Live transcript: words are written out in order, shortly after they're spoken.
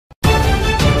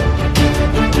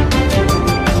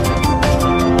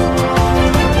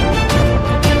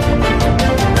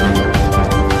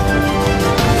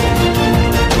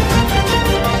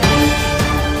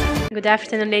Good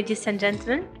afternoon, ladies and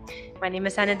gentlemen. My name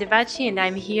is Anna Devachi, and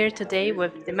I'm here today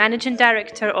with the Managing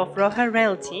Director of Roha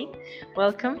Realty.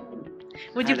 Welcome.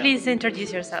 Would you Hello. please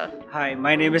introduce yourself? Hi,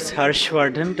 my name is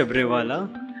Harshvardhan Tibrewala.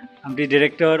 I'm the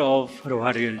Director of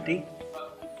Roha Realty.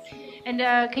 And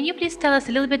can you please tell us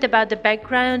a little bit about the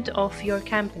background of your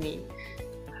company?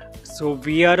 So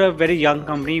we are a very young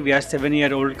company. We are a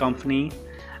 7-year-old company,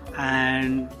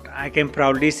 and I can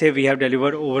proudly say we have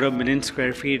delivered over 1 million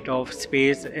square feet of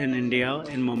space in India,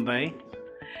 in Mumbai,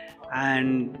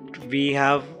 and we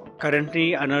have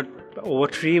currently over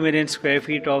 3 million square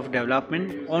feet of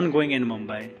development ongoing in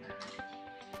Mumbai.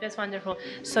 That's wonderful.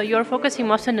 So you're focusing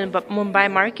most on the Mumbai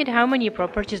market. How many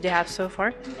properties do you have so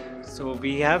far? So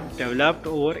we have developed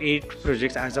over 8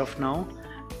 projects as of now,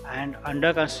 and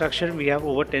under construction we have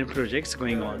over 10 projects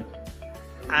going on.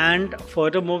 And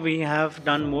furthermore, we have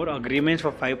done more agreements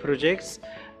for 5 projects,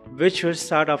 which will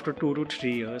start after 2 to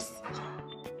 3 years.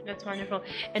 That's wonderful.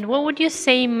 And what would you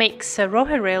say makes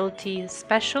Roha Realty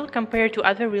special compared to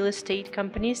other real estate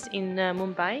companies in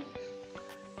Mumbai?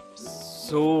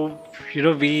 So,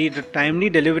 the timely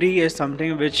delivery is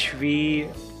something which we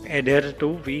adhere to.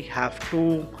 We have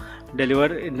to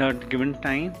deliver in a given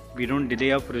time. We don't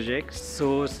delay our projects.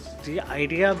 So, the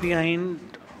idea behind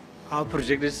our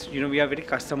project is, we are very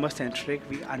customer centric.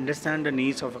 We understand the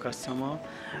needs of a customer,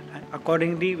 and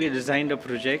accordingly we design the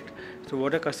project so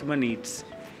what a customer needs.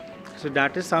 So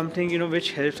that is something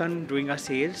which helps on doing our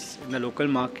sales in the local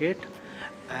market.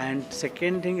 And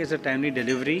second thing is a timely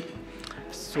delivery.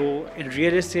 So in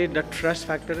real estate, the trust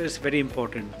factor is very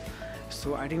important.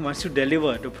 So I think once you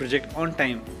deliver the project on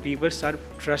time, people start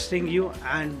trusting you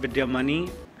and with their money.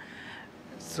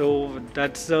 So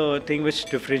that's the thing which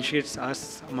differentiates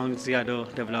us amongst the other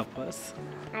developers.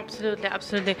 Absolutely,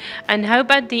 absolutely. And how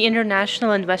about the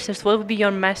international investors? What would be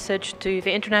your message to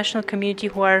the international community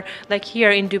who are like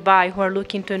here in Dubai, who are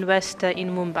looking to invest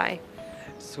in Mumbai?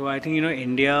 So I think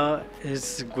India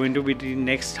is going to be the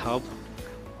next hub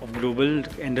of global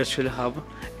industrial hub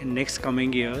in next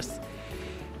coming years.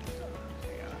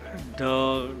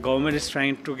 The government is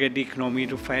trying to get the economy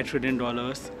to $5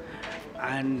 trillion.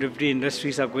 And if the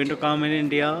industries are going to come in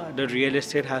India, the real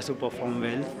estate has to perform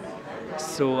well.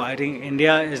 So I think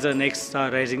India is the next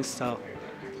rising star,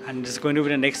 and it's going to be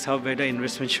the next hub where the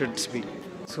investment should be.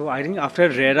 So I think after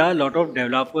RERA, a lot of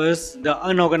developers, the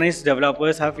unorganized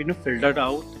developers have filtered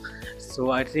out.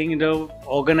 So I think the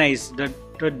organized,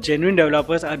 the genuine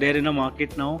developers are there in the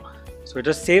market now. So it's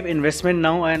a safe investment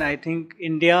now, and I think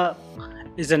India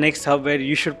is the next hub where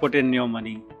you should put in your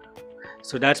money.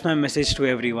 So that's my message to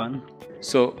everyone.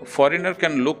 So foreigner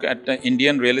can look at the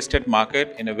Indian real estate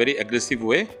market in a very aggressive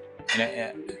way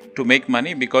to make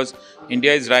money, because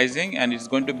India is rising and it's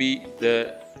going to be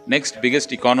the next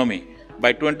biggest economy.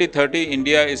 By 2030,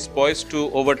 India is poised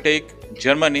to overtake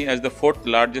Germany as the 4th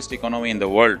largest economy in the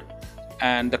world.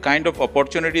 And the kind of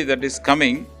opportunity that is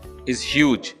coming is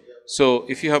huge. So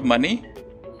if you have money,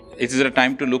 it is a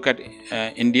time to look at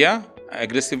India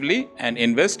aggressively and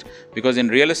invest, because in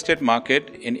real estate market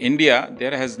in India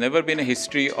there has never been a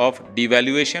history of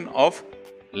devaluation of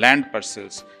land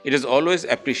parcels. It is always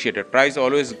appreciated, price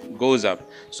always goes up.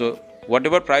 So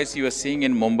whatever price you are seeing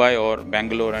in Mumbai or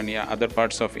Bangalore and other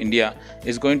parts of India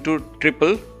is going to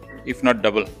triple if not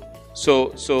double.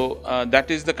 So that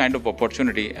is the kind of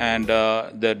opportunity, and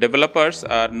the developers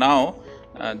are now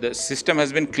the system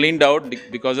has been cleaned out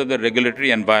because of the regulatory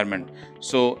environment.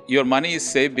 So your money is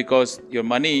safe, because your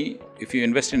money, if you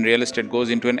invest in real estate,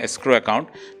 goes into an escrow account.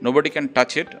 Nobody can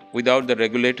touch it without the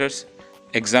regulators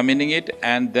examining it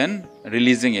and then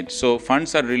releasing it. So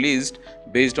funds are released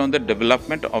based on the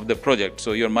development of the project.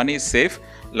 So your money is safe,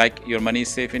 like your money is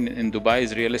safe in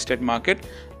Dubai's real estate market,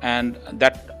 and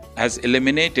that has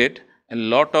eliminated a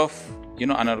lot of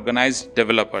unorganized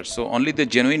developers. So only the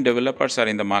genuine developers are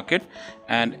in the market,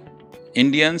 and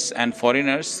Indians and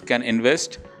foreigners can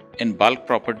invest in bulk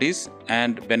properties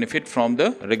and benefit from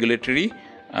the regulatory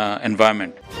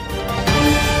environment.